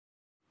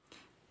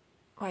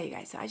Well, you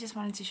guys, so I just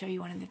wanted to show you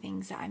one of the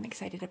things that I'm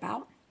excited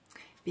about,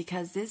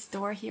 because this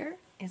door here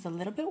is a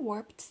little bit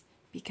warped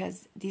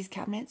because these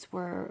cabinets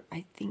were,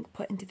 I think,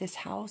 put into this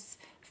house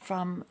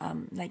from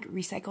like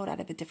recycled out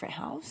of a different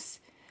house,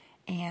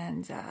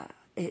 and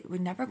it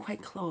would never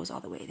quite close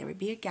all the way. There would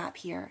be a gap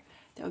here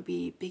that would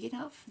be big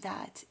enough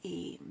that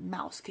a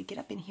mouse could get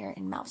up in here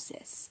and mouse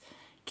this.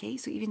 Okay,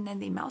 so even then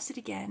they moused it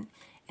again,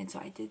 and so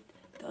I did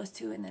those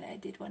two, and then I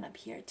did one up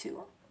here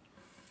too.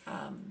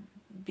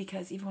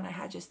 Because even when I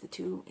had just the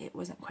two, it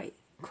wasn't quite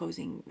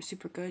closing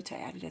super good, so I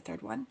added a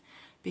third one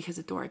because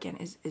the door again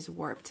is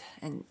warped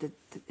and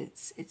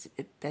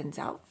it bends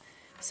out.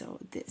 So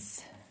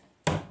this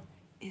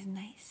is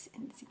nice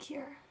and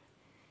secure,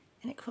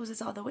 and it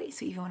closes all the way.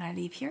 So even when I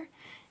leave here,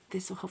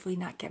 this will hopefully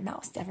not get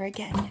moused ever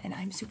again, and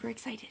I'm super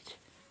excited.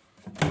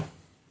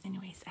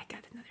 Anyways, I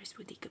got another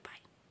smoothie.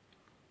 Goodbye.